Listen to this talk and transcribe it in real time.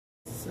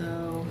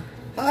So...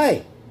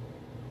 Hi!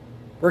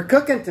 We're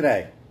cooking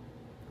today!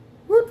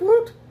 Woot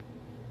woot!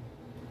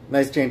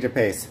 Nice change of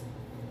pace.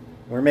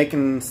 We're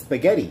making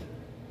spaghetti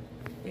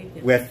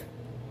with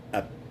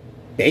a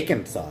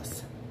bacon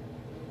sauce.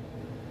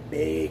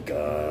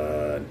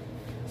 Bacon.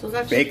 So it's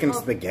actually Bacon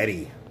called...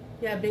 spaghetti.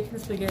 Yeah, bacon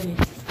spaghetti.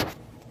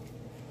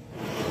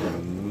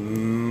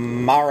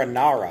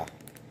 Marinara.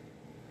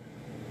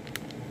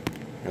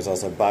 There's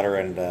also butter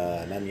and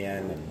an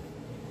onion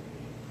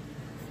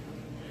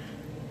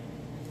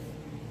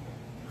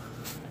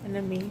And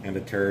then me. and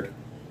a turd.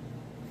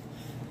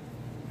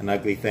 An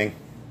ugly thing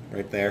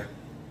right there.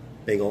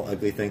 Big ol'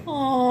 ugly thing.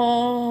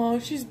 Oh,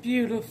 she's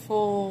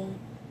beautiful.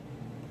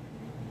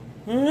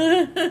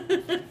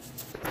 So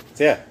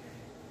yeah,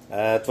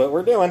 that's what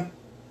we're doing.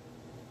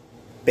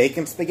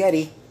 Bacon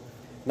spaghetti.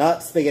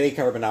 Not spaghetti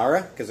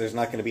carbonara, because there's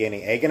not going to be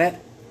any egg in it.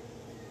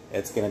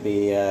 It's going to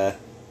be a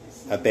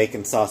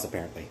bacon sauce,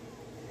 apparently.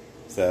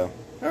 So,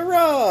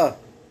 hurrah!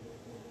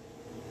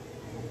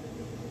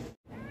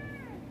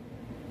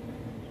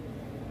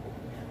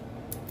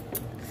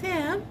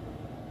 Sam?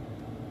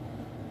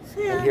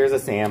 And here's a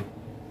Sam.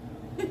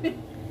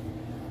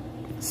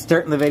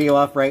 Starting the video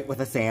off right with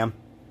a Sam.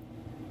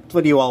 That's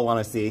what you all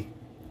want to see.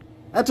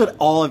 That's what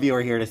all of you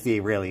are here to see,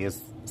 really,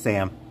 is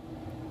Sam.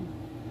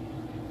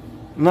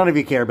 None of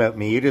you care about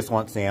me, you just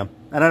want Sam.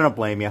 And I don't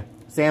blame you.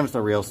 Sam's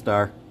the real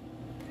star.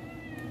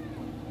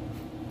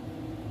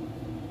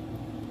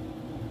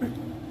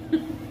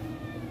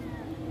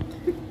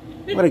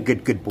 What a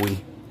good boy.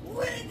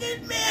 What a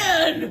good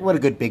man! What a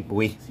good big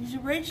boy. He's a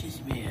righteous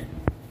man.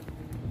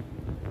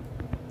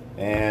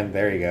 And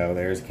there you go,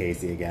 there's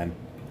Casey again.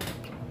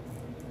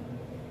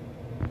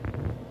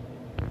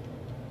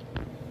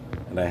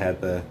 And I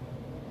had the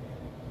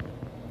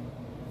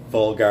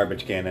full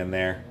garbage can in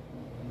there.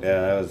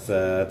 Yeah, that was,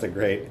 that's a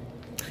great...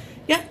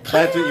 Yeah,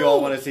 That's what you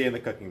all want to see in the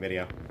cooking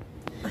video.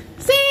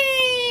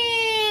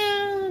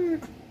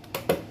 Sam!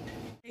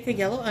 Take a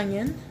yellow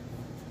onion.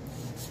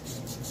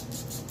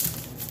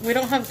 We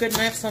don't have good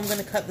knives, so I'm going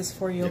to cut this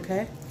for you,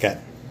 okay? Cut.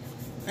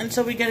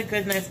 Until we get a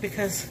good knife,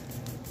 because...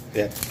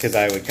 Yeah, because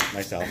I would cut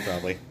myself,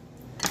 probably.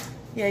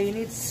 Yeah, you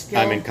need skill.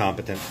 I'm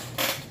incompetent.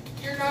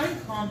 You're not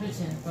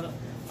incompetent, but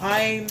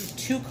I'm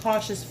too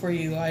cautious for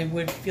you. I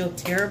would feel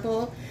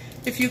terrible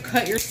if you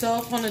cut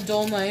yourself on a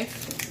dull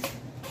knife.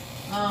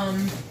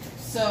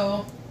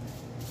 So...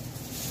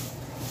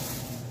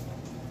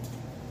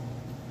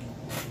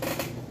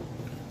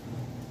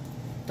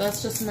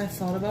 That's just my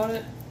thought about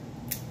it.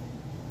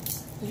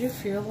 Did you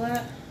feel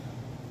that?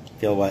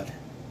 Feel what?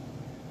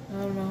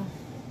 I don't know.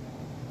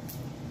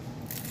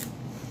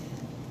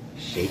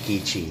 Shaky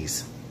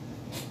cheese.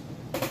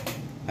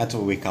 That's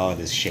what we call it,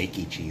 is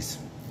shaky cheese.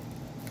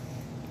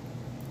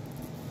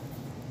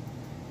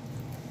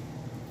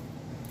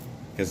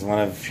 Because one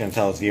of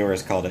Chantel's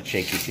viewers called it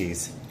shaky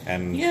cheese.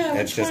 And Yeah,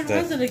 it's which just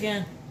one was it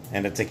again?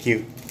 And it's a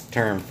cute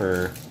term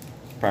for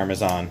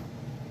Parmesan.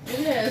 It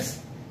is.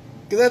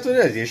 Because that's what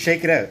it is, you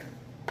shake it out.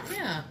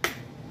 Yeah.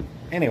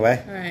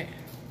 Anyway, Alright.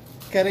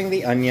 cutting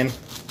the onion.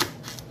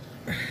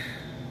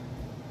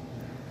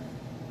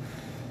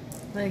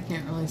 I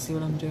can't really see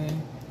what I'm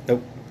doing.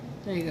 Nope.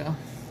 There you go.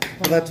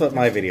 Well, that's what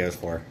my video is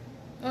for.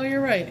 Oh,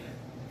 you're right.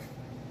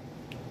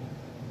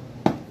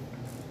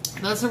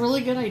 That's a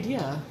really good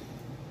idea.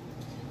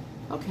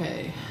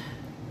 Okay.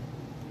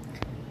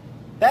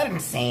 That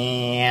and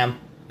Sam.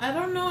 I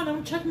don't know. I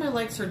don't check my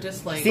likes or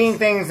dislikes. Seeing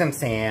things and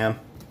Sam.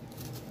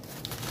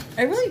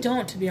 I really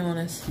don't, to be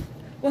honest.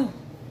 Whoa.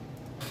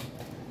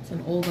 It's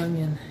an old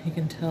onion. You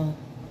can tell.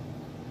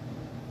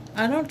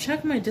 I don't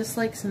check my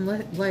dislikes and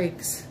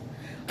likes.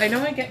 I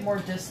know I get more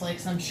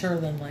dislikes, I'm sure,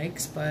 than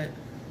likes, but...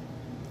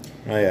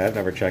 Oh yeah, I've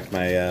never checked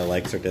my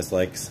likes or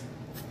dislikes.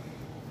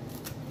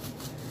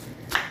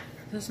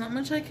 There's not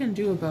much I can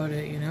do about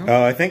it, you know?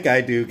 Oh, I think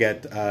I do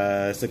get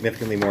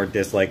significantly more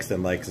dislikes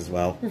than likes as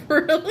well.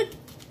 Really?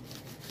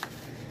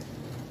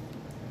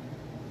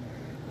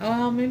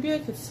 Oh, maybe I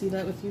could see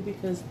that with you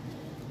because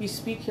you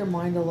speak your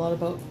mind a lot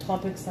about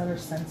topics that are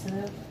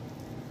sensitive.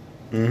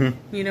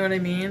 Mm-hmm. You know what I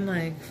mean?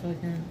 Like,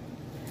 fucking...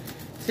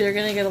 So you're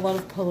gonna get a lot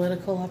of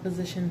political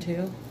opposition,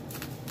 too?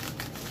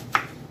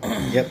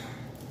 Yep.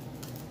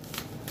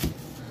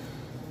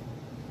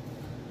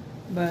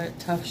 But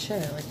tough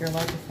shit. Like, you're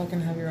allowed to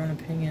fucking have your own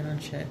opinion on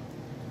shit.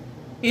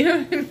 You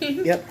know what I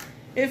mean? Yep.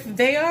 If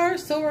they are,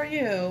 so are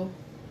you.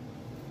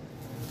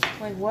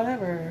 Like,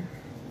 whatever.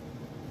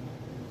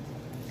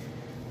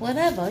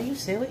 Whatever, you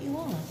say what you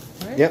want,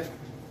 right? Yep.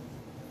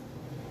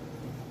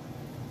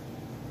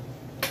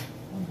 Oh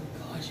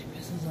my gosh, she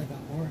pisses like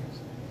a horse.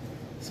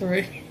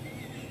 Sorry.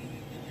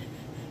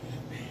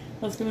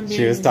 That's gonna be...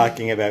 She was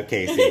talking about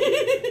Casey.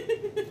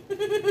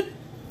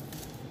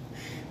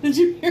 Did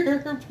you hear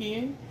her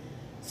peeing?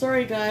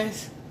 Sorry,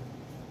 guys.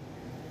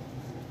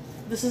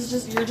 This is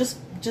just... You're just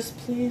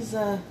please,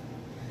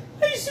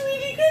 Hey,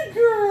 sweetie, good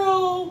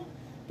girl!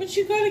 But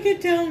you gotta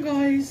get down,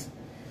 guys.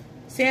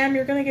 Sam,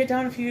 you're gonna get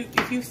down if you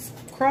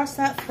cross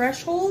that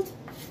threshold.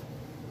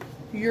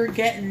 You're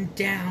getting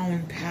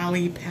down,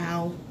 pally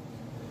pal.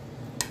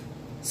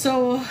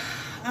 So,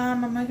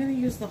 am I gonna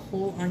use the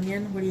whole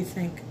onion? What do you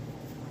think?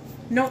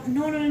 No. I'm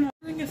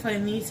wondering if I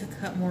need to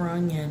cut more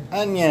onion.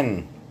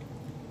 Onion.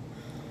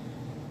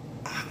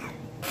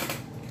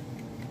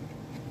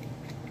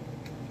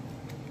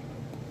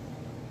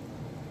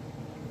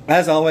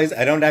 As always,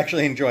 I don't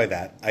actually enjoy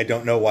that. I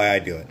don't know why I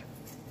do it.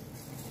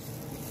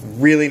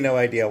 Really no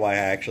idea why I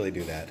actually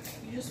do that.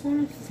 You just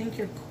want to think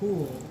you're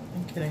cool.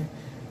 I'm kidding.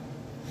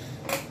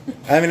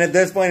 I mean, at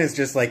this point, it's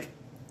just like,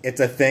 it's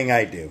a thing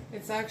I do.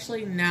 It's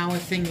actually now a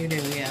thing you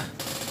do, yeah.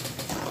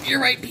 You're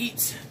right,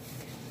 Pete.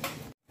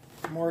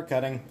 More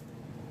cutting.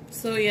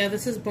 So yeah,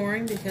 this is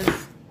boring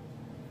because...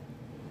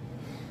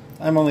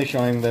 I'm only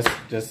showing this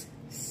just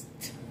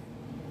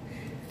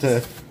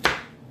to...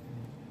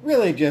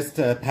 Really just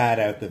to pad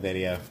out the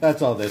video.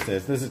 That's all this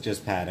is. This is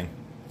just padding.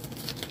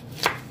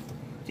 Do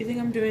you think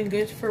I'm doing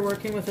good for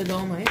working with a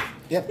dull knife?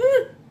 Yep.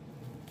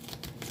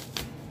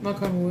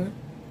 Knock on wood.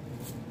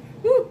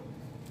 Woo!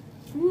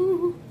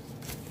 Woo!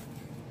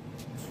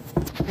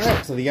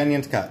 Alright, so the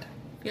onion's cut.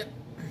 Yep.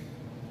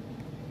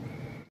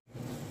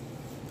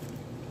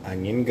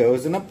 Onion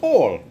goes in a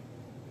bowl.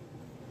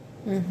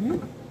 Mm-hmm.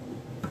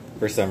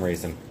 For some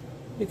reason.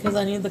 Because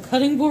I need the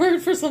cutting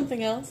board for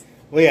something else.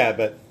 Well, yeah,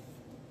 but...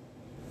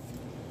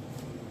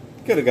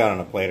 Could have gone on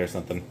a plate or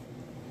something.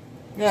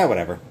 Yeah,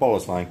 whatever. Bowl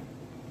is fine.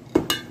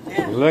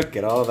 Yeah. Look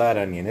at all that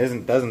onion.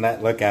 Doesn't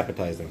that look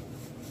appetizing?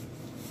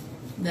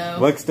 No.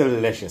 Looks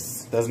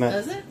delicious, doesn't it?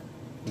 Does it?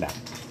 No.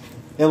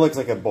 It looks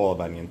like a bowl of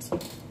onions.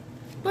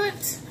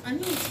 But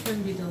onions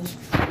can be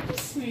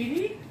delicious.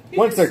 Sweetie, you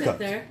Once can they're sit cooked.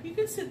 there. You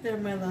can sit there,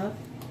 my love.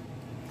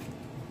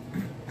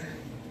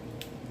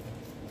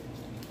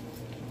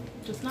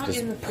 Just not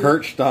in the Just food.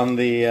 perched on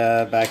the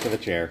back of the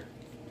chair.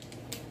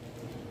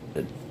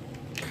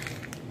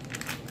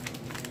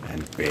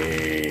 And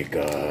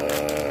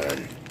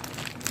bacon.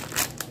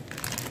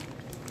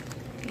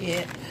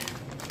 Yep.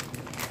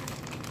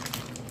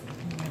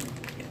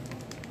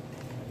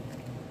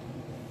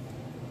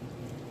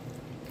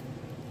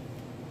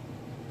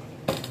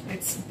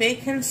 It's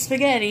bacon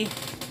spaghetti.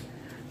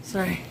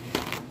 Sorry.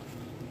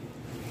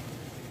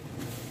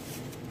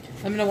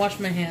 I'm gonna wash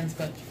my hands,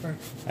 but first.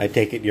 I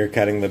take it you're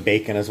cutting the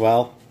bacon as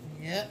well?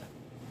 Yep.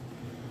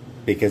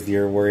 Because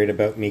you're worried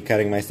about me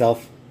cutting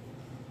myself?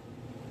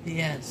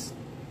 Yes.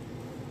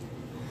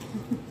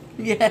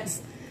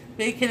 Yes.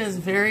 Bacon is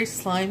very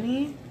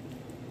slimy.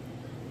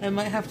 I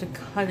might have to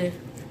cut it.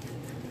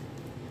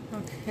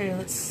 Okay,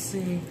 let's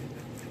see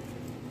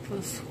if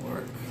this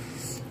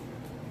works.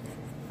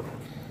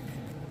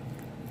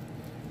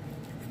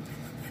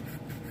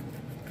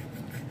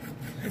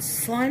 It's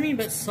slimy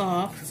but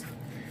soft.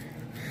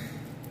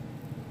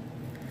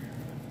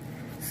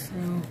 So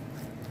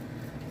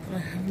I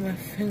have my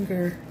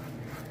finger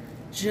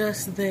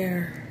just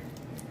there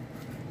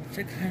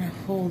to kind of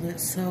hold it,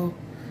 so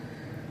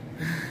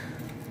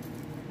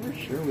We're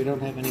sure we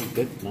don't have any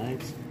good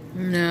knives.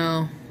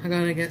 no, I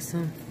gotta get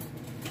some.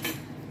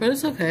 But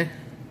it's okay.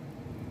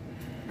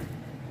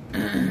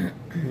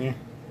 Yeah,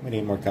 we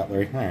need more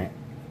cutlery. Alright.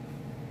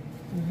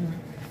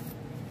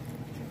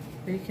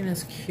 Bacon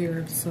is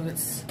cured, so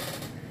it's...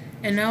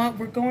 And now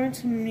we're going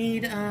to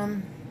need,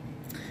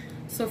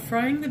 so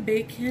frying the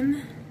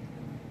bacon...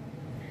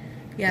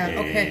 Yeah,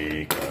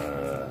 okay.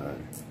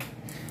 Bacon.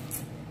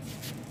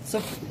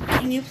 So,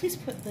 can you please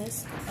put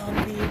this on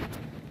the,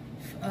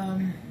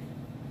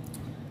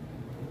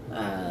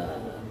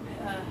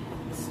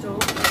 stove,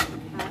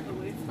 cat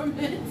away from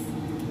it?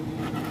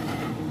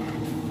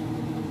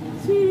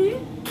 Sweetie?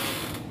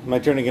 Am I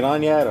turning it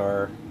on yet,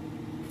 or...?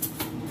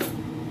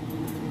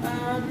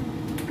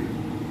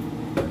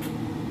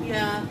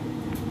 Yeah.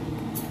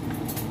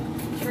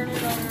 Turn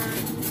it on.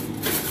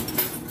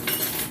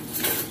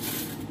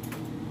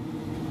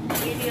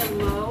 Medium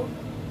low.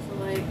 So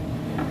like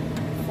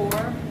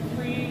 4,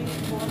 3,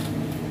 4.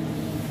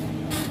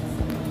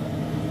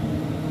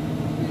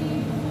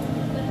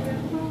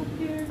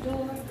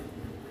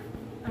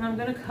 And I'm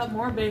gonna cut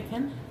more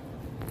bacon.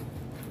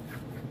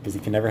 Because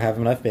you can never have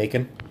enough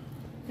bacon.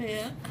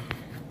 Yeah.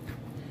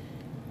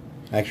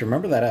 Actually,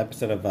 remember that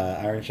episode of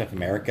Iron Chef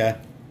America?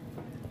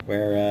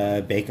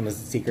 Where bacon was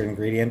the secret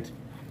ingredient?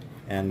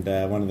 And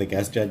one of the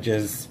guest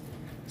judges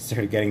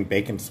started getting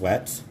bacon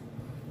sweats?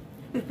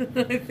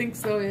 I think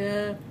so,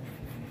 yeah.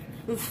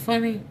 That's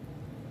funny.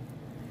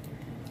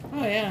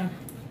 Oh, yeah.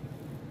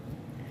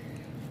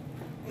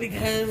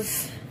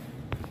 Because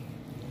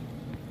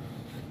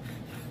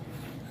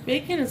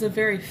bacon is a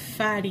very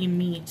fatty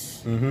meat.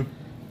 Mm-hmm.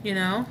 You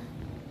know?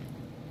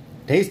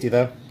 Tasty,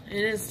 though.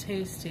 It is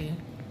tasty.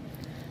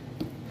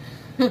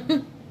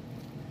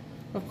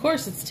 Of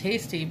course it's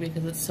tasty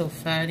because it's so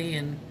fatty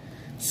and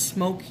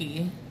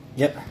smoky.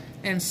 Yep.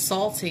 And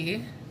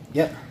salty.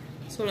 Yep.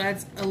 So it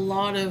adds a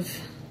lot of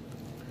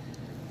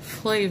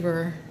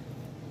flavor.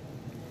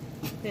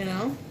 You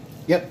know?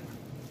 Yep.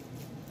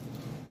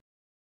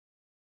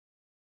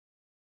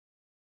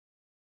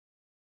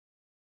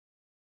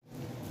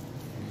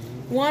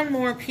 One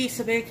more piece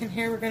of bacon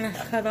here we're going to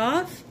cut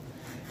off.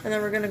 And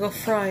then we're going to go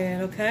fry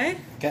it, okay?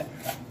 Okay.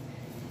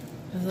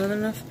 Is that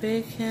enough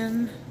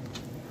bacon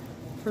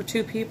for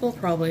 2 people?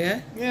 Probably,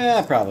 eh?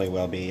 Yeah, probably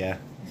will be, yeah.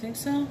 You think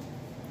so?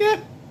 Yeah.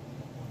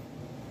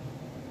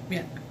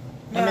 Yeah.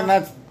 I mean,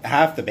 that's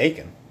half the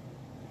bacon.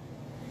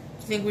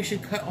 Do you think we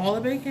should cut all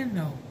the bacon?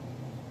 No.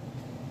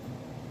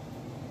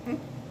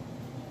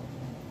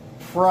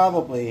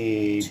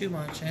 Probably... Too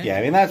much, eh? Yeah,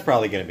 I mean, that's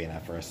probably going to be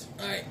enough for us.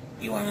 Alright,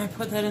 you want to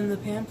put that in the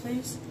pan,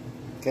 please?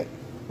 Okay.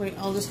 Wait,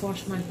 I'll just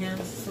wash my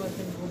hands so I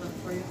can hold that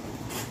for you.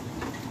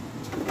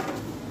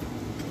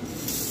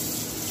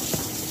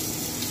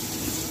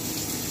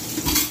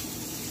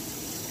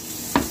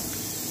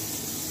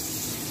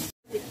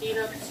 The heat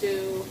up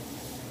to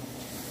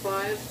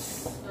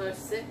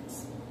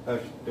 6. Oh,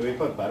 do we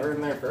put butter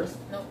in there first?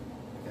 Nope.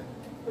 Okay.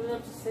 Put it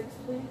up to 6,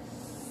 please.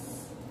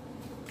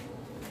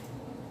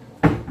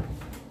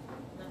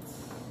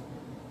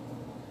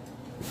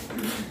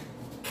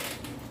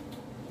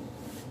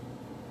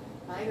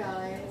 Hi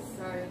guys,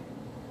 sorry.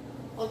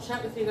 I'll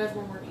chat with you guys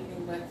when we're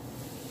eating, but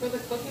for the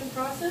cooking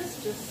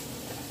process,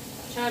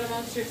 just chat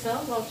amongst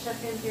yourselves. I'll check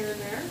in here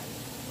and there.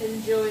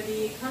 Enjoy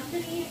the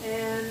company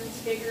and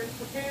get your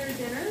prepared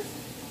dinners.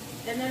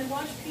 And then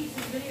watch Pete's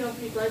video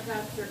if you'd like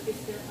after, if he's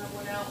going to have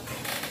one out.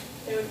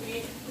 It would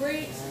be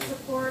great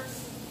support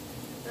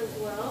as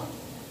well.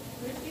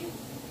 Right, Pete?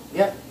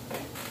 Yep.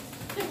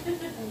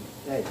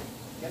 Hey,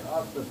 get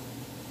off the...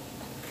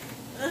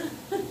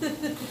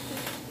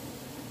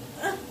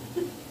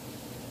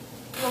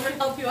 You want me to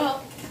help you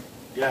out?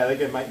 Yeah, I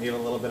think it might need a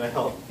little bit of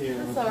help here.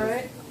 That's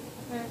alright.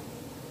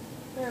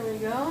 There we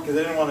go. Because I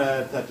didn't want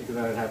to touch it because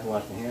then I'd have to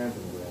wash my hands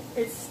and do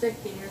that. It's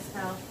sticky as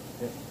hell.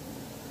 Yep.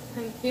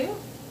 Thank you.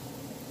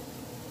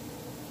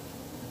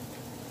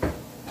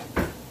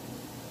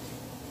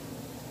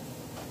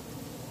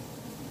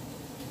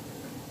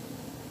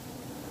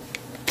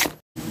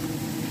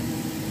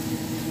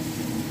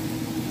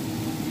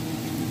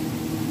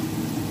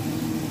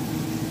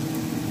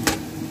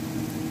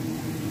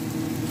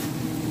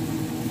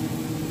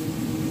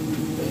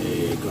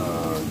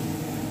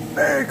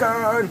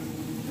 Bacon!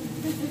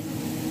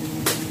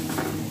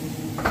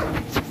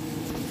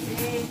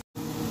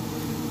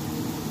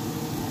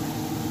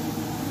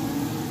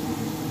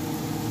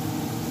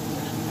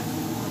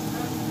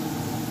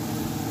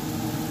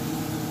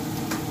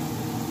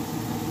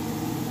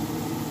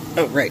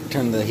 Oh, right,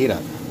 turn the heat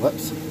up.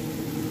 Whoops.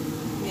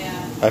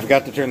 Yeah. I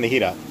forgot to turn the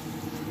heat up.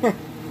 Well,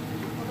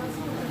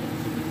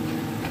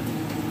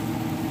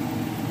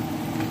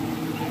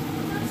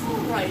 that's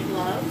alright,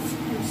 love.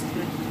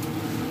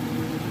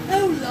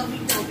 Oh,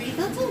 lovey-dovey.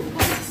 That's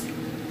alright.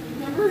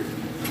 Remember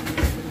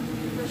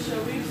the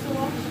show we used to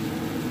watch?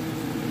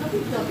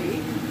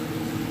 Lovey-dovey.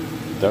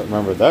 Don't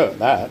remember that.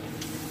 That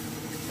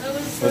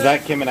Was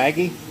that Kim and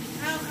Aggie?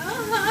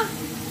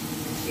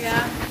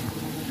 Yeah.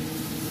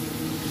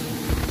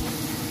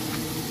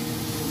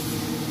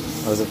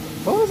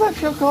 What was that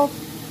show called?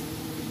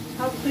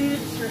 How clean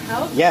is your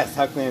house? Yes,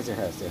 How Clean Is Your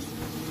House, yes.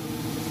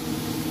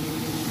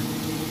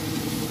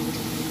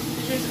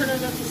 Did you turn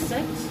it up to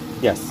 6?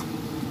 Yes.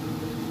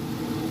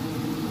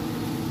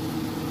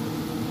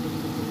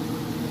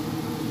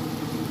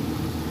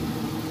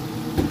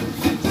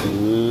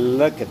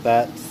 Look at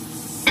that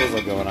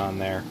sizzle going on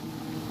there.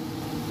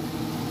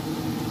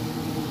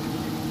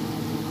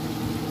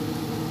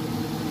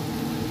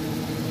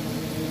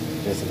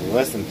 Just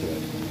listen to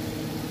it.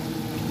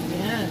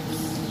 Yes.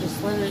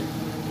 Just let it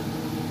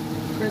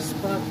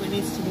crisp up. It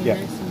needs to be Yep.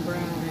 nice and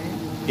brown,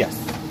 eh? Yes.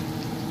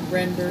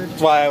 Rendered.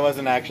 That's why I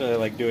wasn't actually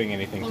like doing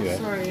anything to it.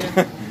 Sorry,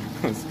 yeah.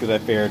 It's because I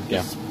figured,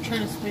 yeah. Just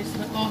trying to space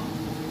it. Oh,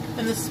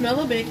 and the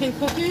smell of bacon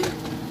cooking?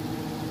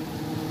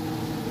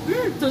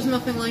 There's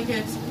nothing like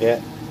it.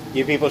 Yeah.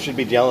 You people should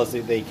be jealous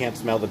that you can't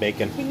smell the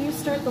bacon. Can you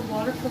start the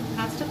water for the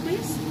pasta,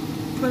 please?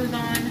 Put it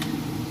on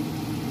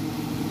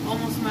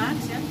almost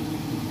max, yeah?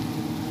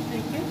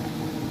 Thank you.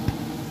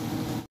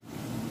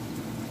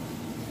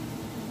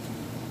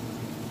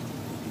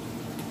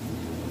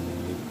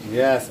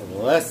 Just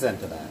listen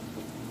to that.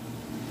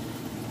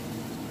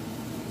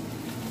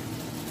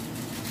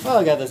 Well,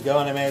 I got this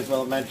going. I may as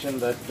well mention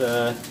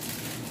that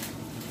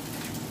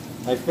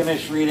I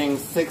finished reading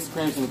 6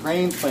 Crimson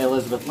Cranes by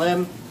Elizabeth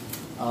Lim.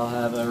 I'll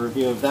have a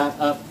review of that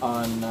up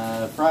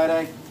on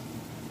Friday.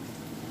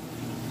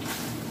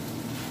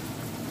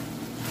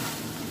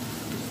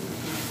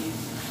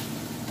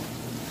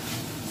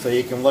 So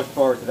you can look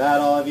forward to that,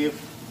 all of you.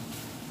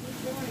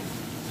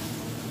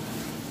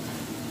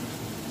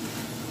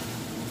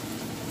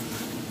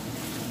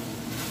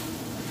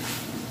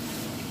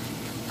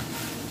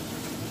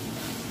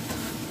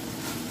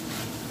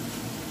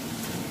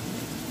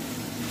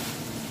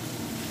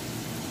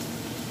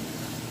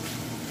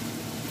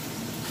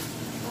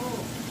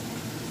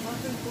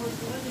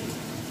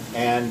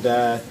 And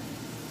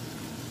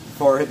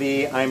for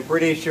the, I'm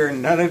pretty sure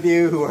none of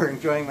you who are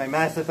enjoying my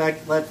Mass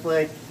Effect Let's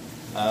Play,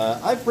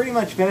 I've pretty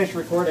much finished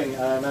recording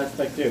Mass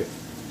Effect 2.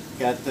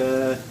 Got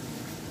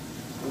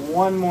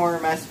one more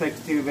Mass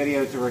Effect 2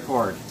 video to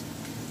record.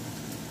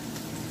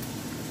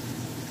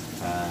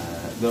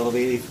 It'll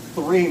be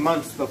 3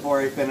 months before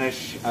I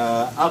finish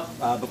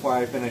before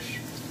I finish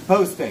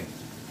posting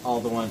all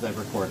the ones I've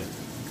recorded.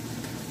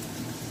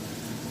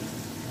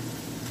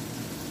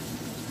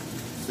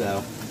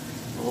 So,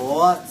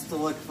 lots to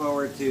look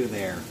forward to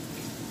there.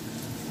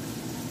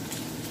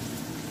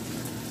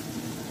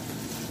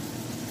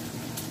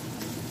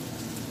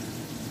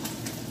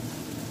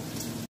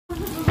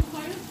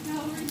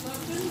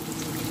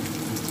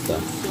 So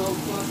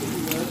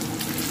fucking good.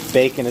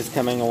 Bacon is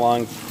coming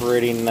along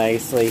pretty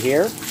nicely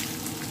here.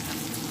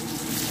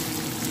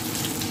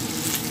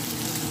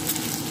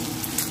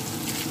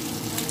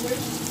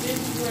 Which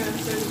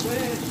interested,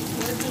 where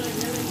can I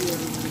get it here?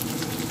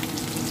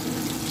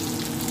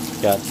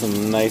 Got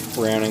some nice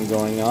browning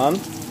going on.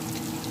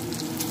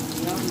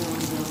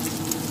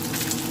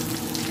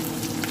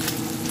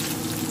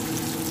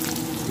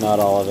 Not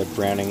all of it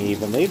browning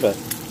evenly, but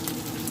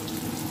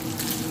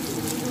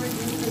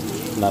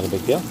not a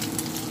big deal.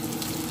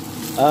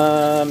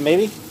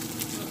 Maybe.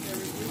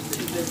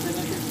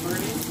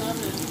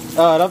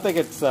 Oh, I don't think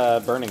it's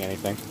burning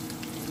anything.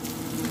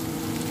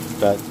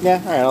 But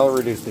yeah, all right. I'll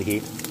reduce the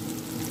heat.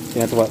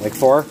 You know, to what, like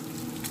 4,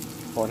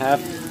 4.5?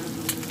 Yeah.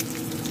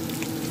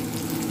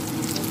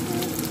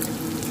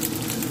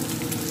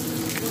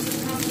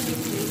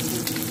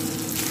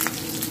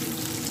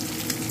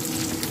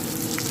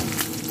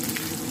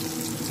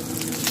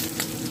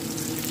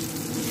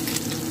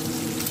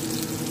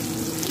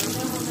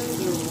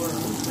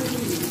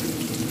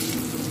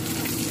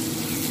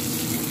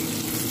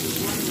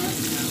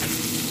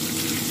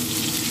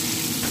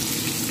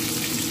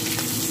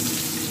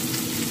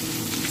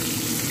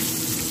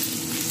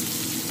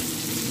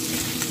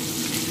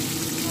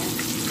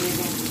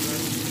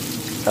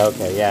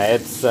 Okay, yeah,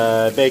 it's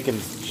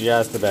bacon's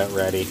just about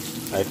ready,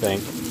 I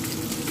think.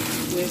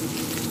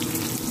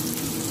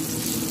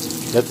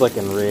 It's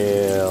looking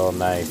real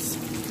nice.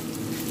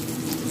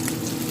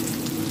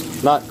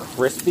 Not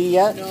crispy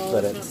yet, No,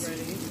 but it's not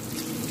ready.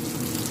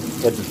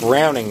 It's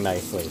browning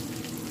nicely.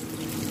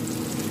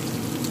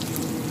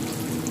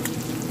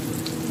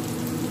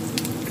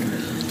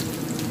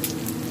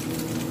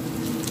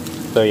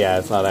 So yeah,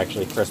 it's not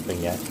actually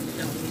crisping yet.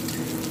 No.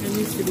 It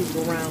needs to be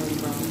brown.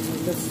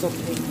 Like that's still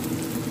pink.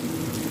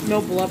 No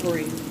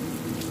blubbery.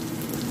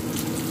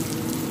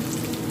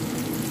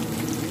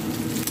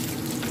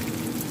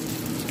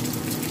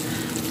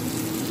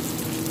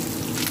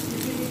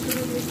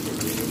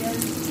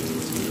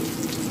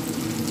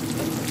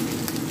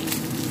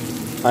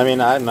 I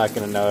mean, I'm not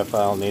going to know if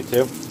I'll need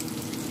to.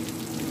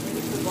 Maybe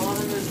the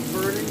bottom is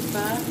burning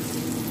fat.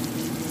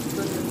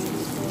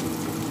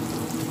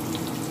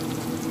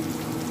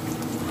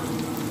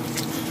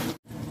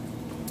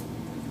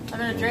 I'm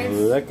gonna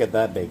drain. Look at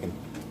that bacon.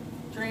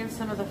 Drain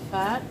some of the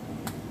fat.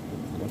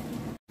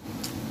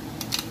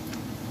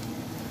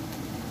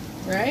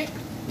 Right?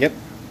 Yep.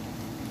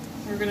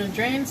 We're gonna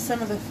drain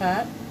some of the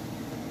fat.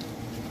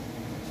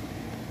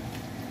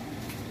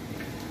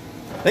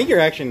 I think you're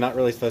actually not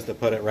really supposed to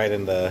put it right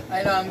in the...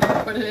 I know, I'm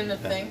gonna put it in the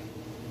thing.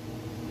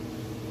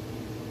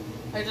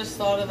 I just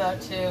thought of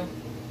that too.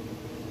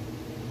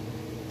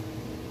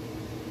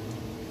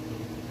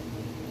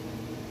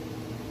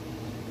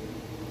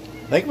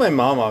 I think my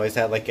mom always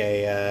had like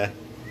a,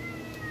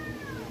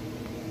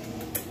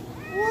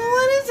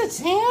 What is it,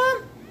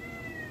 Sam?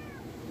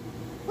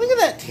 Look at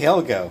that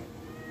tail go.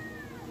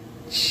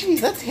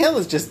 Jeez, that tail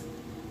is just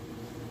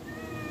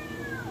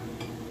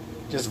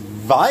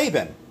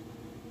vibing.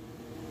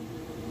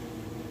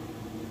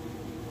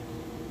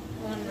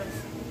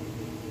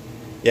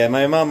 Yeah,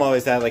 my mom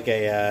always had like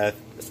a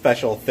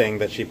special thing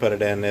that she put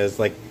it in. Is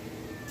like,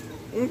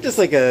 just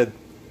like a,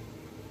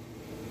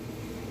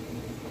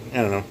 I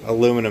don't know,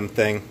 aluminum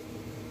thing.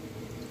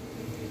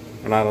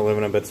 Or not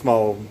aluminum, but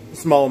small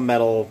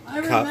metal cup. I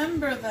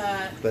remember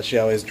that. That she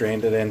always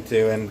drained it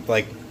into, and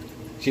like,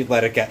 she'd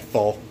let it get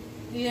full.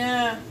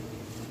 Yeah.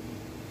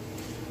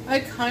 I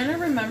kind of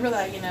remember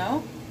that, you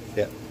know?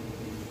 Yep.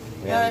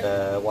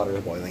 And water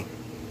is boiling.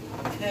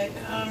 Okay,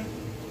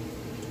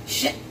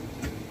 shit!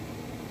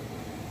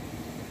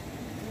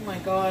 Oh my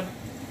god.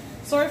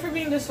 Sorry for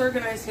being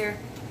disorganized here.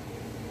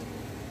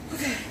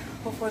 Okay,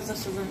 hopefully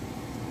this doesn't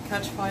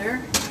catch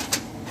fire.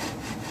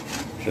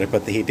 Should I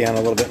put the heat down a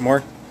little bit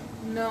more?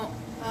 No.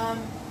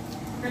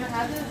 We're gonna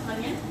add the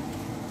onion.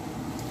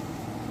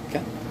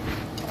 Okay.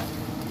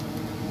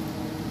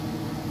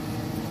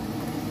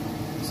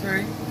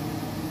 Sorry.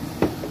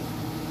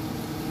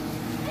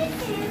 Hi,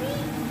 Sammy.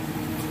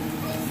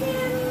 Hi,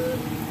 Sammy.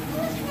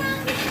 What's wrong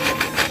with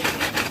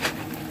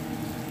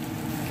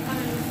I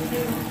don't know what to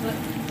do, but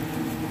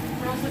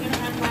we're also gonna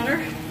add butter.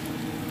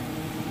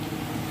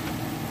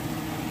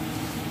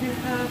 You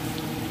have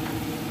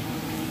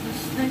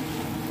this thing.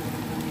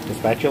 The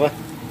spatula?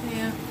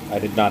 Yeah. I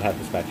did not have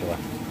the spatula.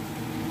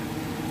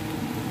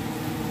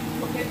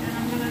 Okay, and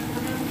I'm gonna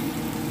put in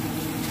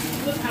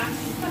the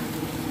pasta.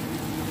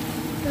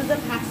 The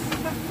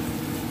pasta.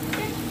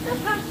 The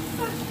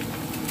pasta.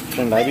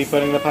 Shouldn't I be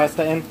putting the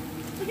pasta in?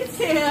 Look at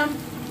Sam.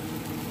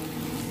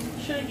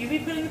 Shouldn't you be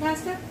putting the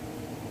pasta?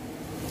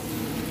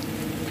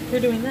 You're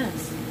doing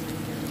this.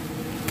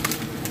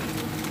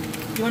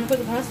 You want to put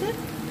the pasta in?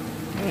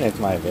 I mean, it's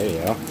my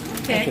video.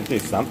 Okay. I should do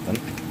something.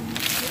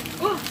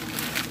 Oh.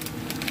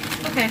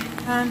 Okay.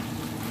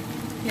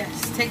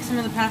 Yes. Take some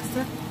of the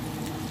pasta.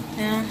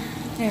 And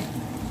here.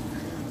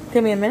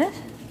 Give me a minute.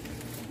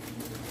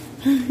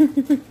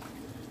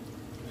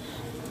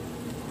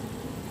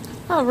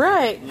 All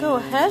right. Go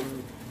ahead.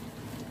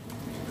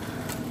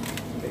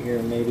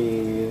 Figure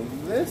maybe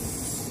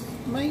this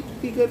might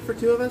be good for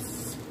two of us.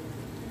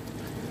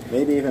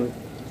 Maybe even.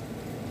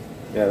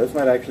 Yeah, this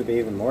might actually be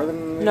even more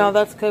than. No,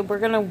 that's good. We're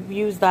gonna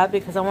use that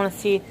because I want to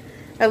see,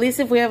 at least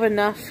if we have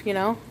enough, you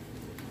know.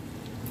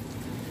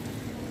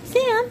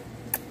 Sam.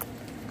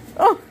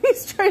 Oh,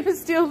 he's trying to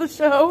steal the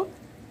show.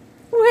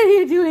 What are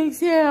you doing,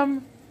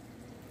 Sam?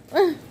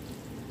 Hi,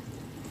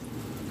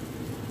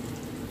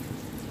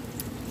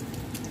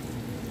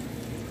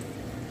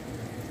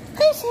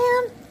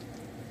 Sam.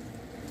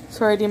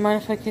 Sorry, do you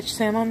mind if I catch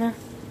Sam on there?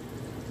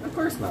 Of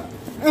course not.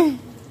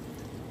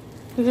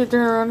 You could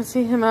turn around and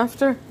see him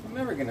after. I'm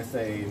never gonna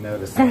say no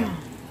to Sam.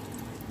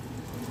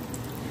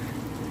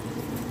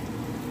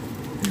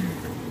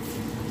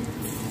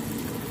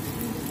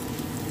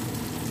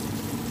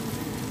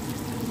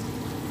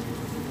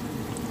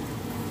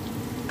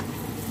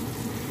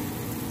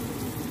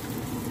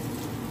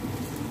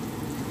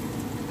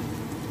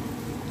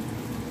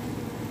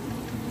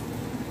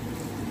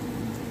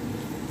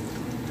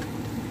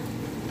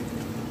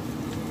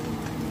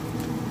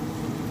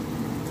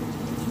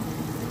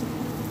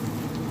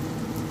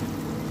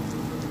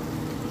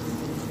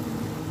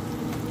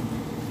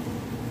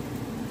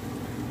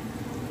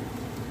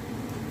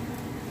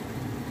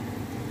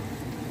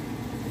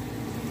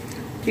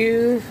 Do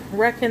you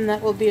reckon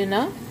that will be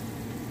enough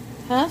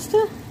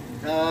pasta?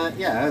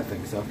 Yeah, I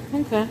think so.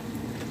 Okay.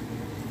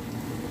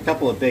 A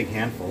couple of big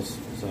handfuls,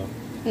 so.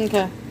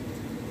 Okay.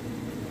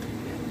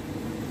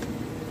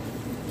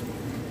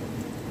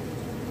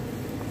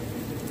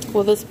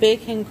 Well, this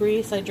bacon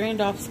grease, I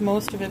drained off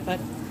most of it, but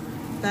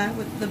that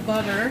with the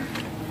butter,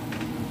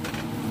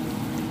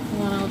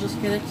 well, I'll just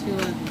get it to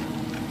a...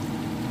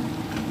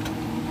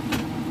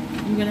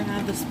 I'm gonna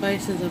add the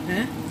spices,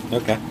 okay?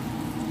 Okay.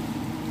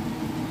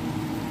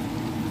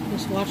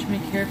 Just watch me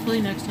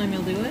carefully next time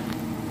you'll do it.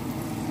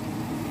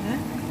 Okay?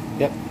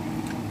 Yep.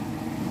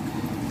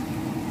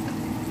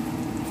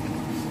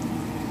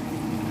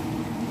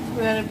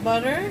 We added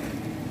butter.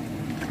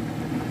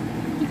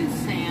 Look at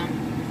Sam.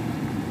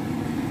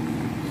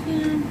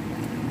 Sam.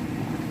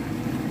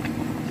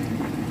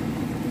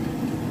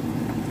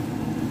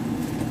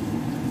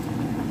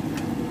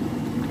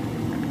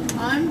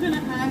 I'm gonna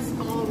ask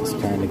olive oil. Just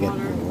trying to get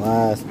the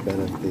last bit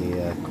of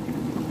the.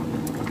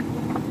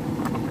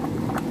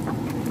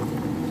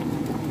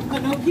 I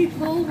know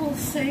people will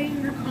say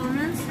in your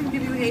comments and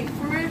give you hate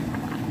for it.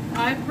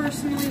 I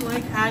personally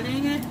like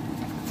adding it,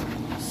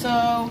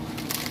 so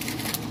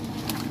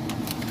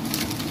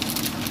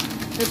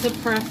it's a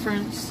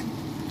preference.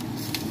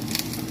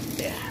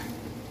 Yeah.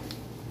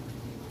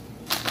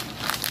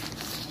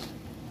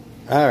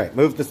 All right,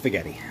 move the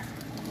spaghetti.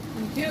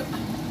 Thank you.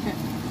 Okay.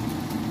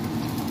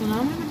 So now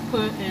I'm going to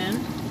put in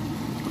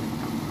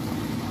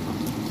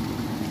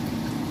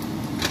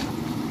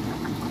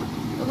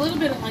a little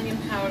bit of onion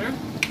powder.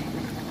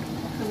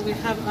 Because we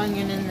have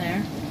onion in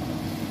there,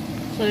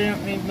 so they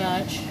don't need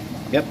much.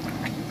 Yep.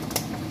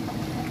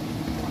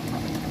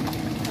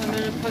 I'm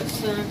going to put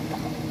some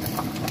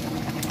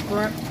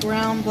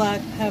brown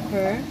black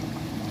pepper.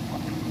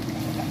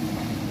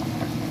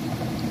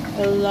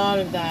 A lot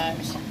of that,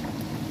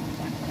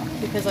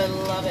 because I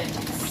love it.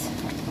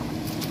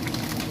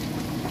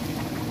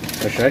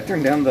 So should I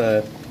turn down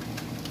the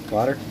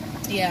water?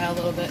 Yeah, a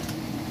little bit.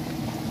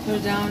 Put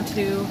it down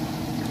to,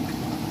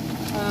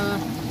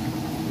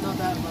 not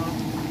that low.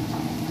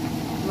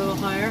 A little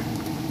higher.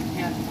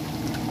 Yeah.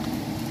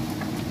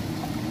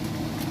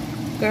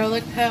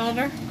 Garlic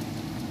powder.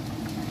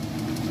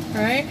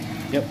 Alright?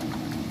 Yep.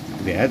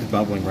 Yeah, it's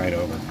bubbling right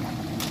over.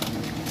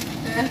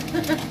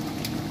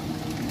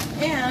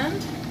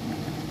 And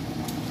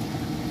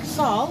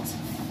salt.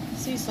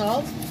 Sea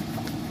salt.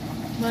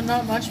 But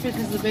not much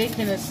because the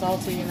bacon is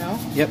salty, you know?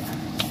 Yep.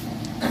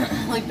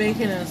 Like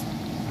bacon is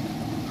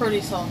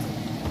pretty salty.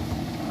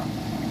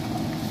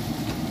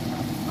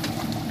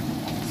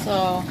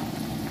 So,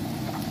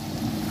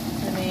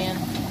 I mean,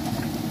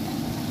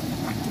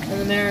 and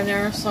the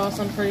marinara sauce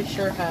I'm pretty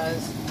sure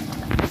has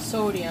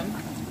sodium,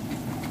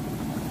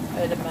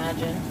 I'd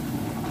imagine.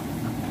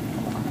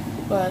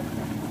 But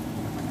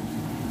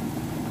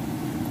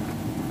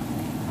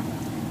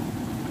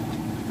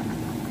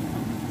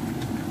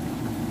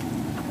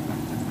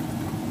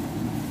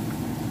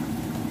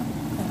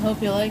I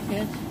hope you like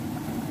it.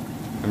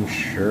 I'm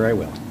sure I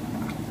will.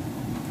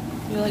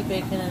 You like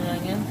bacon and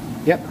onion?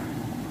 Yep.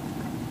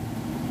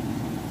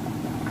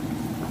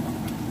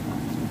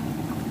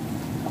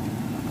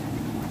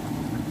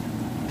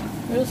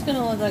 We're just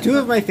gonna let that Two go.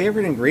 of my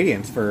favorite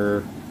ingredients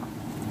for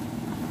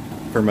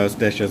most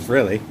dishes,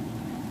 really.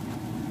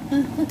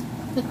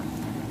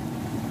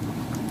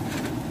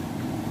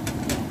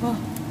 Oh.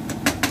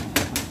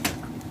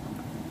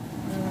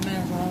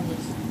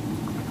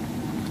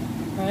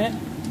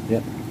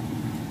 Yep.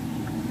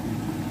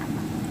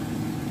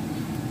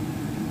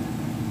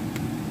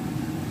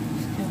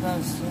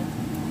 Because the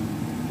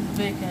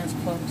bacon is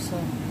cooked, so.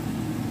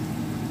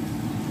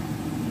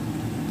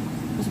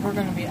 Because we're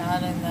going to be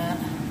adding that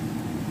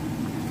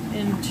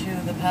into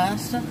the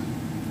pasta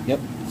Yep.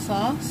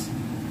 sauce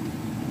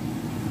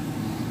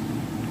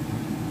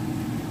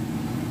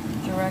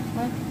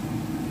directly.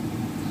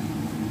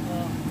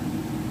 So,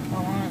 I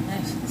want it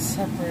nice and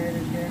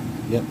separated here.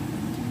 Yep.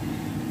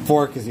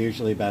 Fork is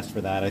usually best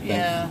for that, I think.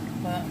 Yeah,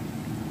 but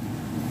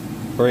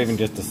Or even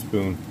just a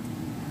spoon.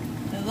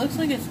 it looks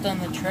like it's done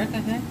the trick,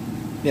 I think.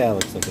 Yeah, it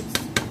looks like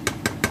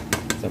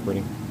it's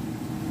separating.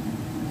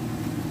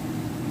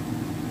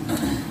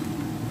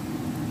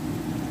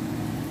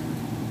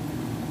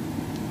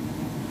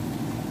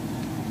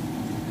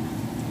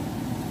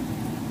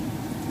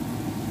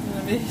 It's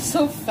gonna be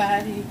so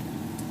fatty.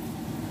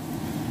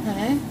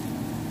 Okay.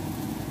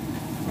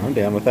 I'm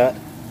down with that.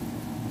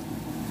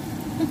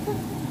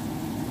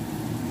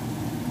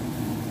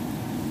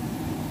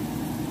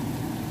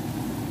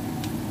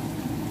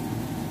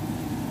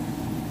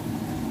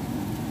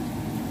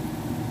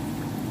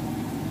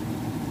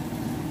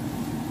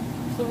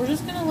 So we're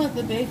just gonna let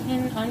the bacon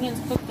and onions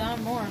cook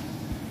down more.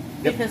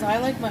 Yep. Because I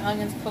like my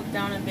onions cooked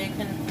down in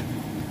bacon.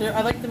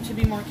 I like them to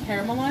be more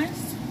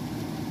caramelized.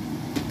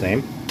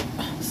 Same.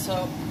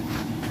 So.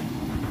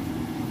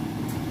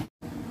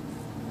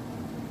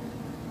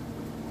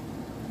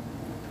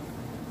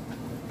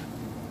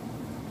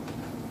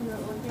 Is it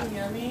looking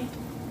yummy?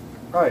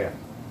 Oh yeah.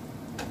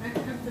 I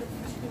have the two.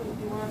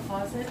 Do you want to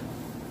pause it?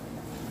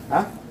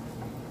 Huh?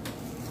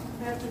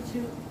 I have the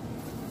two.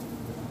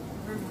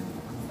 Never mind.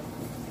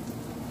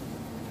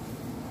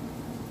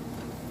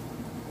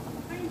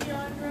 Hi,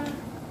 Deandra.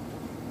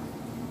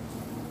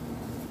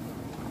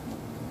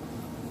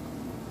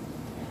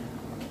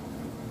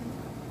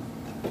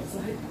 It's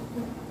like.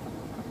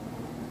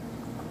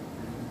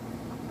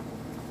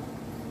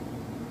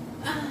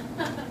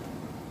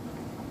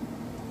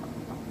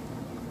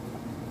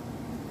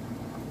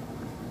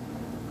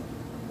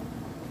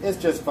 It's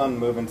just fun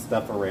moving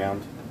stuff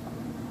around.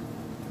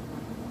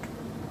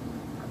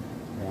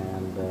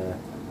 And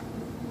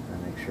I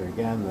make sure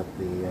again that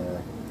the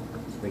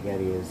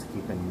spaghetti is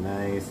keeping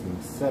nice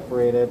and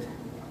separated.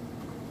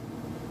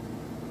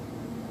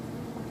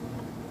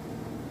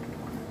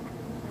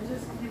 I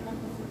just came up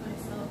with it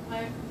myself.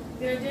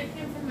 The idea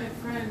came from my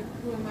friend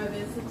whom I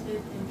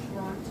visited in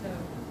Toronto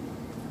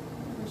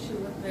when she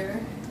lived there.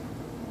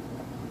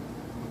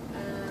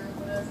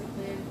 When I was a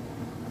kid.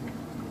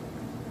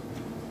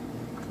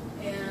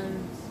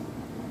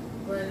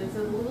 But it's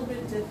a little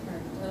bit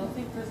different. I don't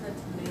think there's a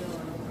tomato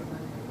on it.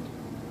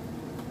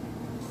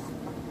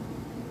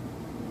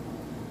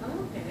 Oh,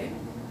 okay.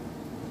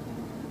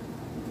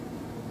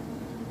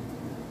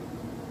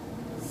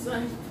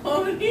 Sun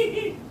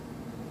pony.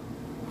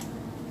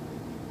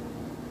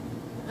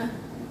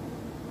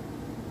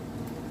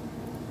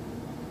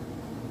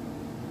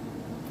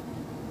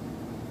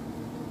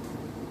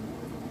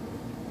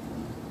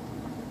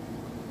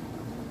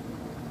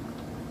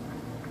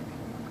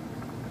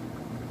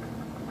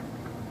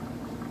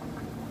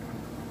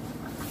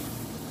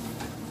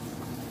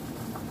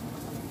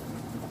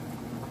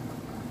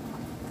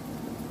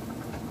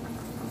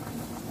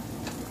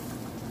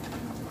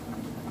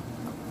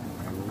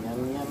 Yum,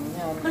 yum,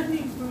 yum.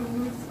 Honey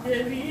boo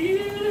spaghetti.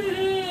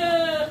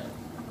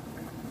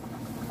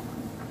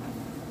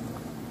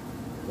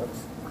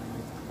 Whoops.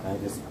 I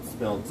just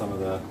spilled some of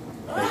the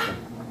bacon.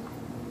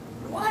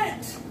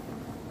 What?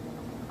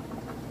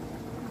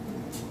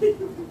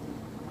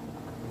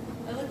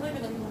 I look like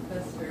an Uncle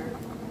Fester.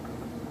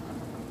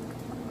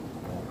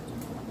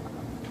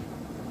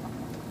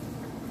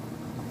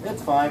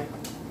 It's fine.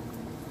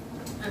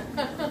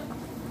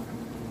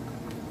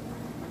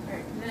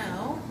 Alright,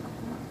 now.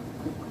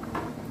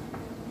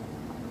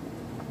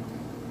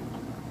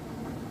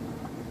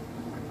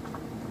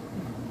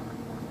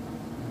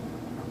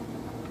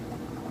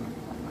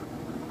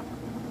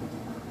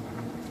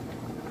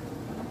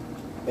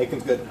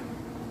 Bacon's good.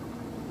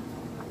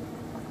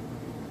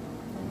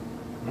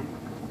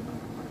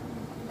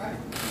 Alright.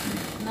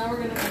 Now we're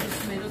gonna add the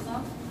tomato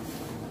sauce.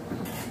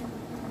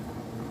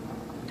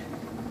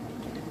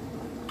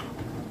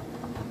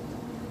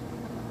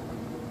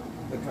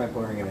 What am I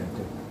pouring it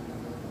into?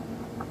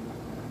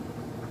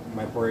 Am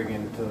I pouring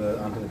it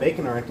onto the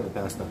bacon or into the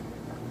pasta?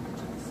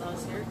 The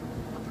sauce here.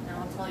 And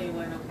I'll tell you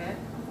when, okay?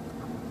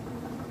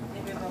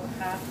 Maybe about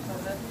half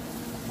of it.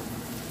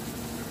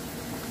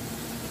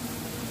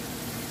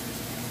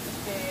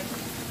 Okay.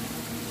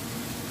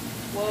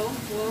 Whoa,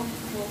 whoa,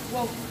 whoa,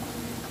 whoa.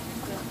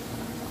 Let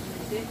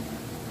me see.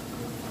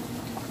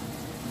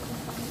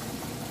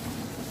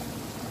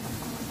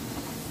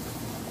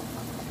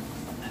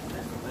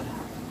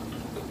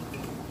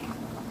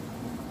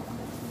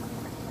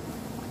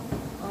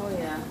 Oh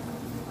yeah.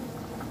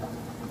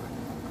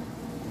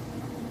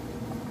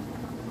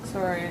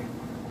 Sorry.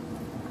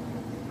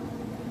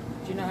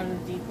 Do you know how to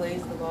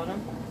deglaze the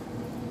bottom?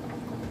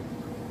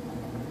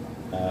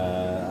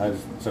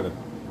 I've sort of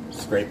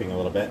scraping a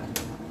little bit.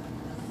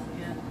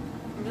 Yeah.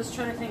 I'm just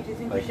trying to think, do you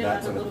think Like we should that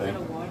add a sort of little bit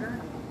thing. of water?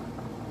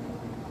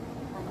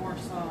 Or more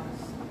sauce?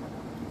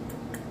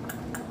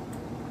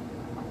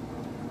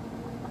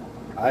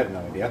 I have no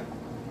idea.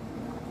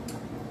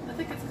 I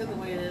think it's good the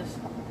way it is.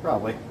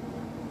 Probably. It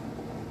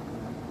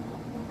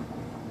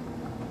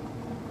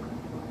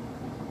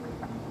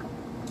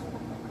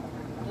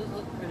does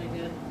look pretty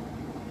good.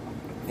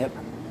 Yep.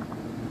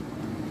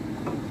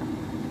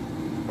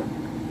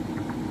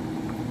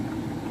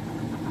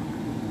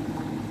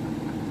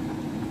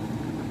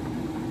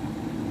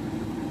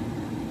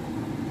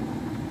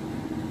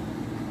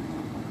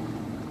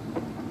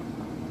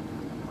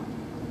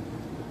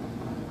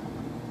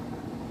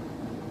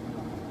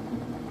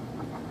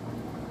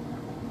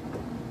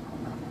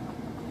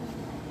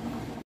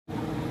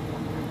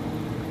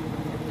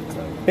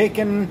 So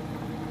bacon,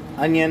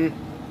 onion,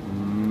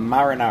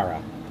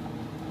 marinara.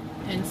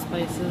 And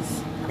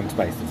spices. And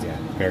spices, yeah.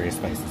 Various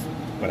spices.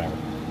 Whatever.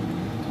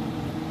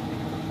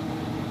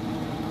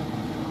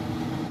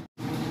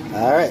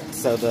 Alright,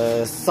 so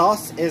the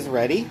sauce is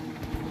ready.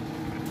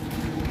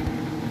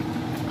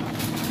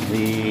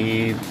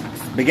 The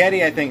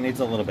spaghetti, I think, needs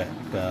a little bit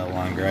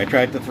longer. I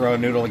tried to throw a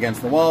noodle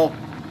against the wall.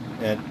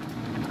 It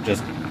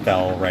just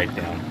fell right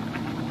down.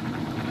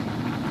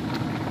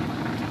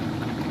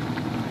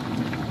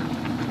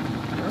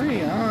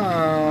 Hurry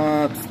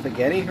up,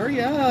 spaghetti,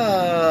 hurry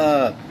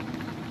up!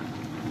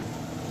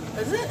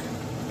 Is it?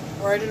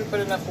 Or I didn't put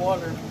enough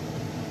water.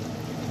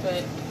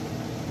 But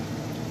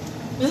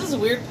this is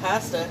weird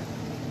pasta.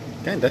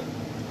 Kinda.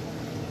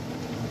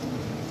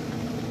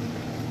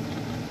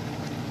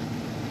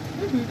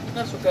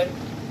 That's good.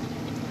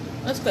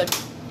 That's good.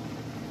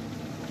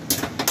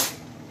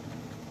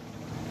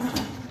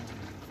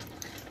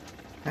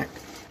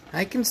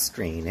 I can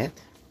strain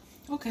it.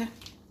 Okay.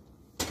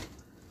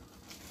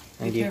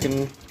 And you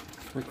can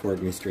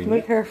record me straining Be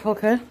it. careful,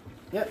 okay?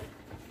 Yep.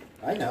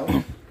 I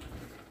know.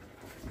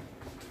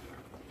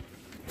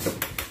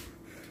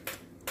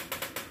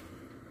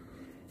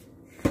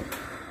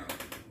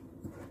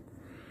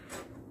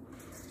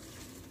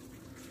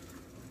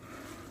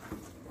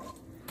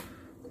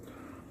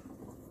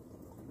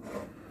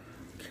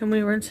 Can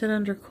we rinse it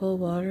under cold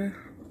water?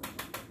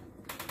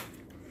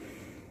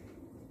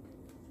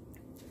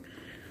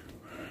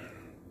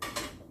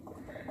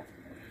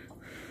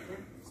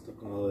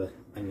 Stuck on all the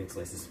onion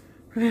slices.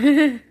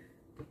 Yeah.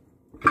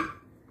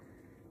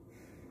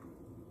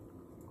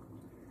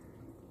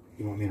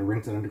 You want me to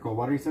rinse it under cold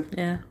water, you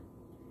said?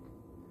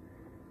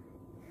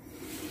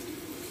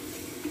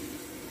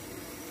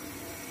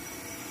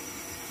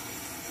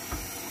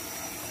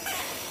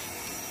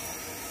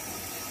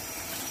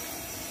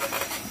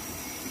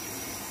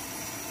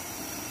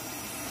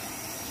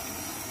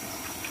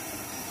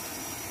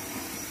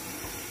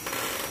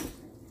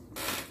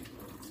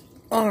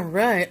 All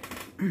right.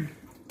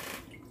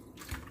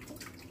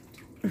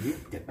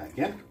 Get back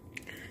in.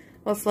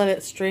 Let's let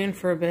it strain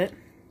for a bit.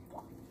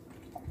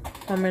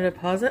 Want me to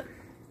pause it?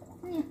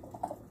 Yeah.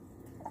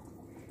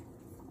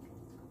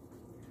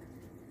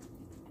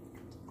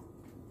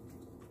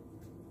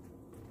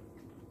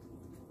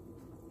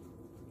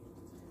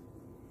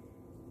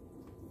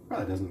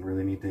 Probably doesn't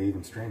really need to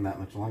even strain that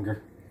much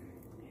longer.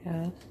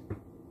 Yes.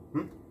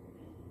 Hmm?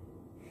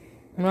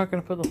 I'm not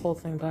going to put the whole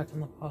thing back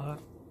in the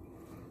pot.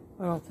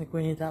 I don't think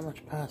we need that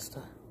much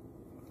pasta.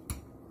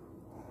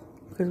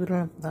 Because we don't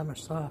have that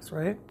much sauce,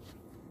 right?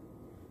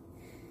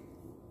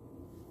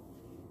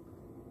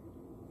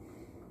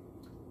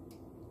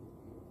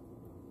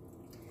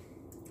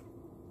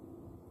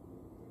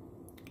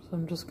 So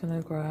I'm just going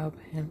to grab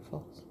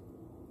handfuls.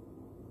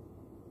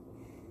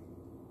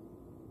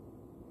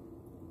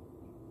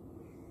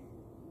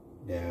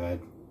 Yeah,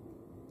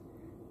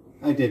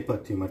 I did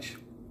put too much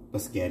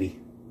spaghetti.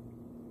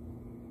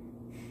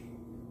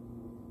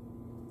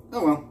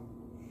 Oh well.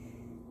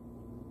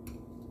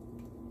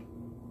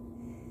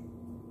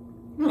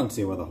 I don't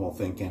see why the whole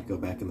thing can't go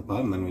back in the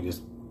pot and then we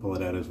just pull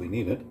it out as we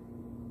need it.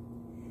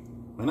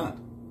 Why not?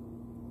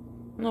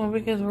 No,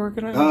 because we're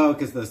going to... Oh,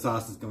 because the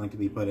sauce is going to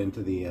be put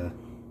into the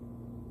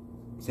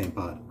same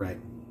pot, right.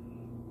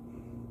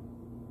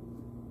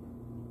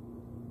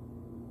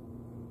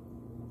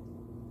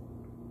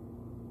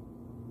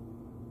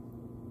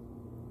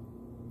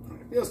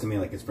 It feels to me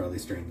like it's probably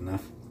strained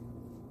enough.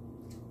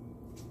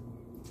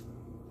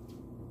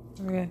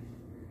 Okay.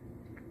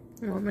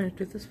 You want me to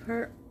do this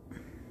part?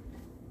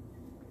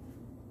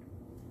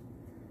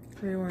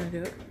 Or do you want to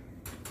do it?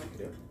 I can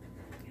do it.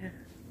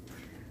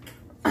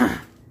 Yeah.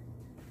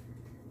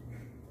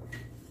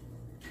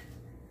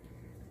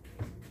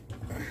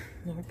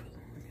 Nope.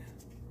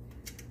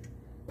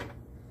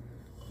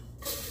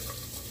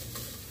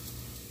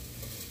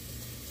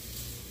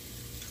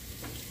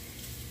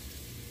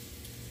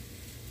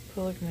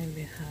 Put like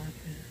maybe half.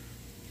 Yeah.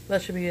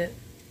 That should be it.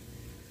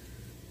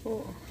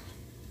 Oh.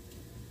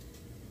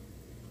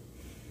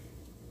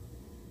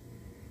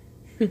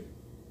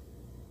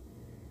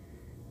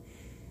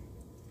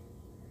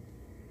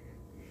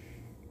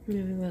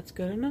 You think that's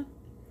good enough?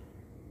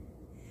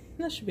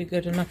 That should be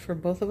good enough for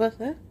both of us,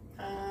 eh?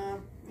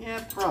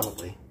 Yeah,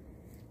 probably.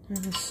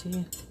 Let me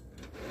see.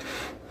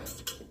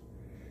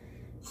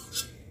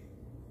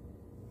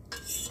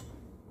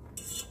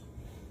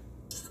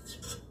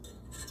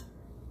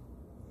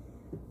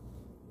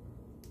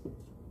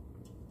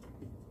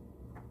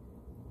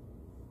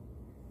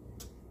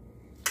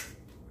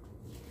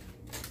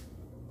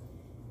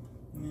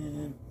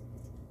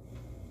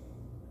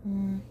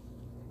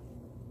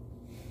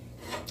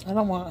 I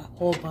don't want a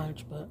whole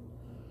bunch, but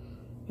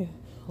yeah,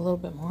 a little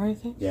bit more, I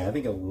think. Yeah, I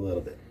think a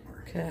little bit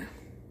more. Okay.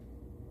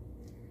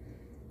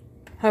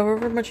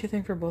 However much you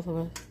think for both of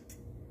us.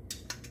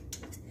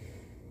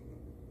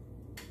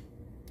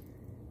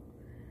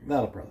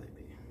 That'll probably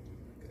be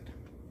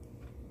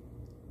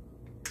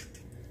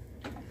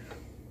good.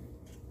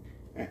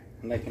 Alright,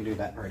 and I can do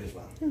that part as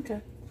well.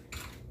 Okay.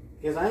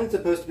 Because I'm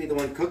supposed to be the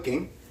one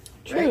cooking.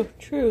 True, right?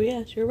 true,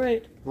 yes, you're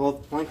right. Well,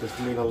 the point is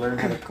for me to learn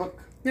how to cook.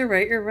 You're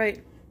right, you're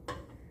right.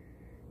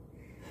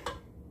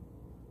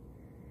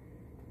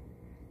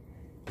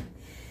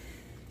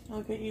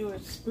 I'll get you a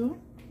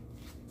spoon.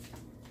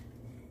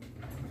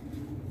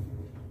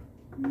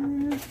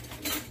 I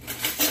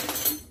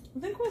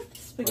think with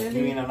spaghetti... What,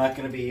 you mean I'm not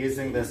going to be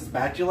using the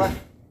spatula?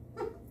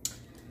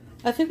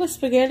 I think with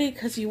spaghetti,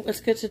 because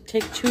it's good to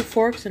take 2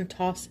 forks and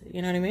toss it,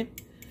 you know what I mean?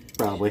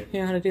 Probably.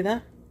 You know how to do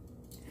that?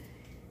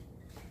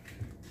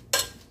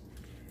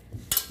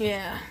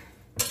 Yeah.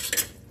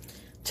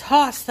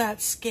 Toss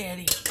that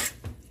spaghetti.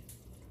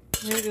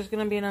 You think there's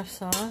going to be enough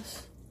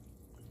sauce?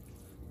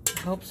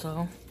 I hope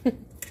so.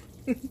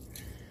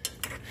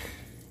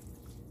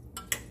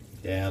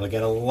 Yeah, it'll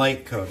get a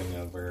light coating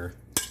over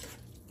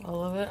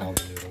All of it. all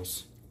the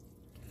noodles.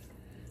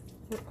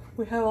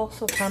 We have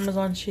also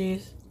Parmesan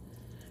cheese.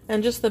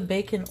 And just the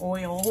bacon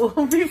oil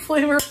will be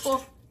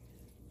flavorful.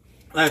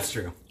 That's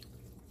true.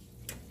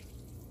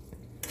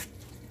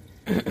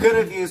 Could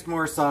have used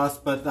more sauce,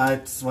 but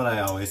that's what I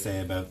always say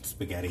about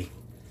spaghetti.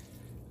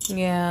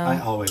 Yeah. I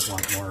always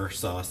want more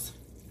sauce.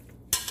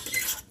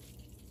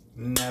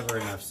 Never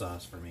enough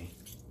sauce for me.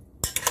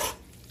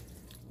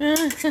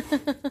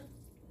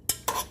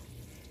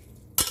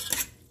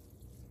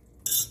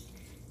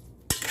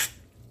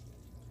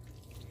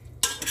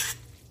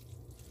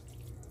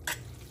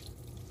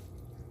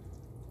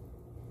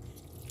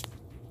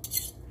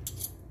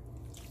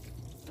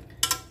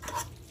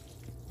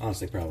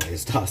 Honestly, probably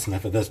is toss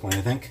enough at this point,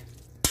 I think.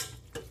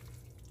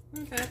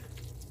 Okay.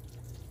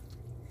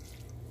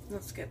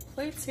 Let's get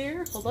plates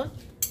here. Hold on.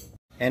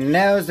 And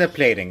now the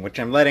plating, which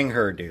I'm letting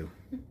her do.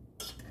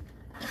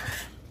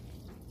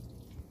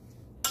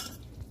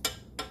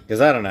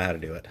 Because I don't know how to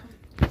do it.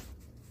 At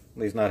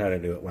least not how to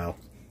do it well.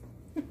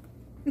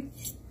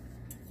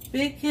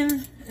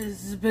 Bacon is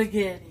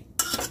spaghetti.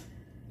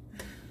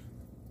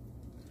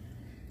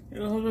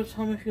 You'll have to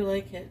tell me if you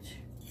like it.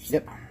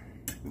 Yep.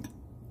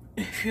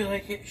 If you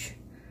like it.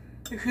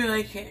 If you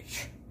like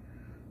it.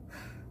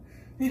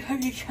 You have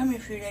to tell me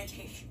if you like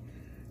it.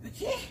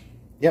 Okay?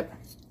 Yep.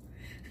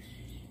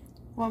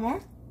 One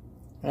more?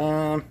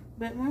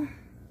 Bit more?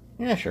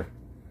 Yeah, sure.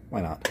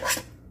 Why not?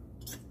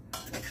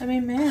 I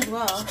mean, may as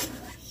well.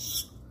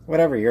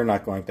 Whatever you're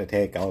not going to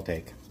take, I'll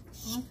take.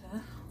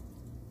 Okay.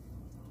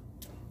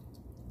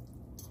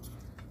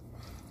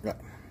 Yeah.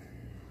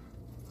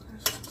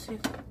 Let's see.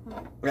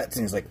 Oh, That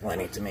seems like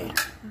plenty to me.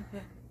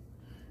 okay.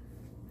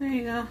 There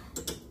you go.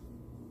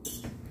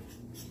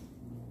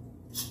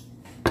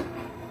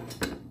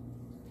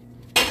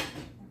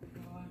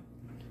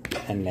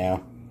 And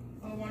now,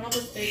 Oh, want all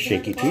this bacon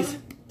shaky at the cheese.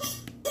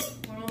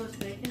 bottom? Want all this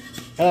bacon?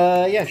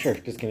 Yeah, sure.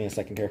 Just give me a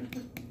second here.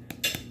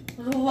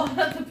 There's a lot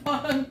at the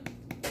bottom.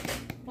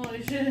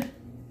 Holy shit.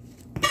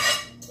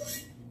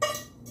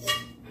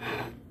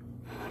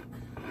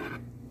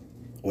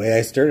 Way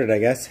I stirred it, I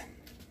guess.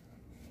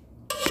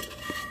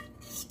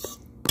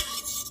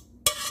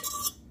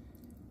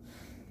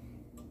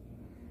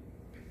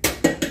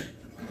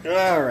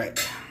 All right.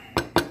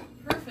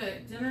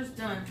 Perfect. Dinner's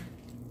done.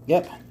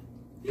 Yep.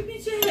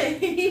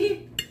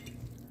 PPJ.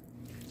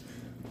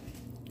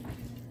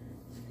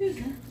 Excuse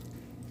me.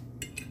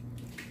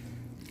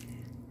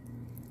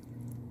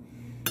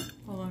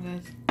 Hold on,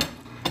 guys.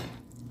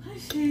 Hi,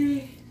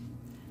 Sherry.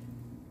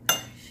 Hi,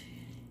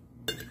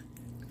 Sherry.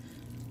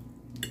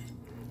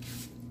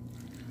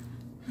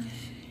 Hi,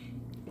 Sherry.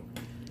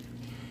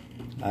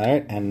 All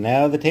right, and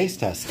now the taste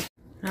test.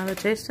 Now the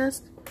taste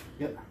test?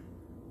 Yep.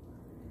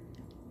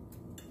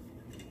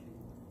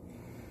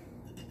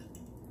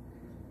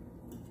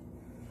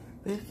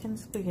 Bacon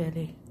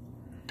spaghetti.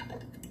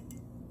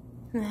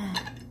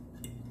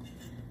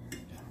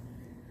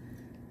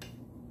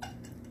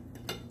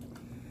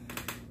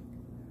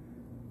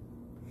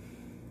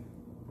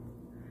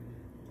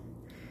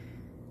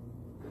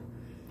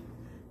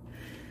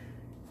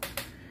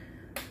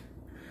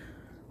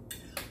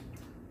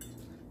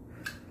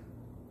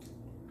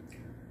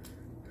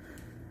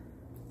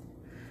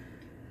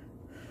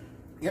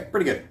 Yep,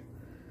 pretty good.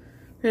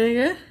 Pretty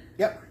good?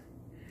 Yep.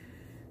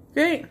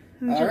 Great.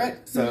 All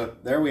right, so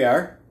there we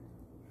are.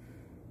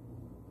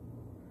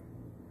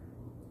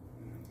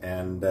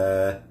 And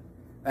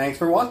thanks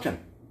for watching.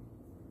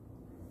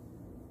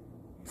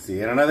 See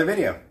you in another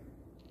video.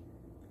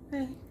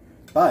 Hey.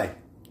 Bye.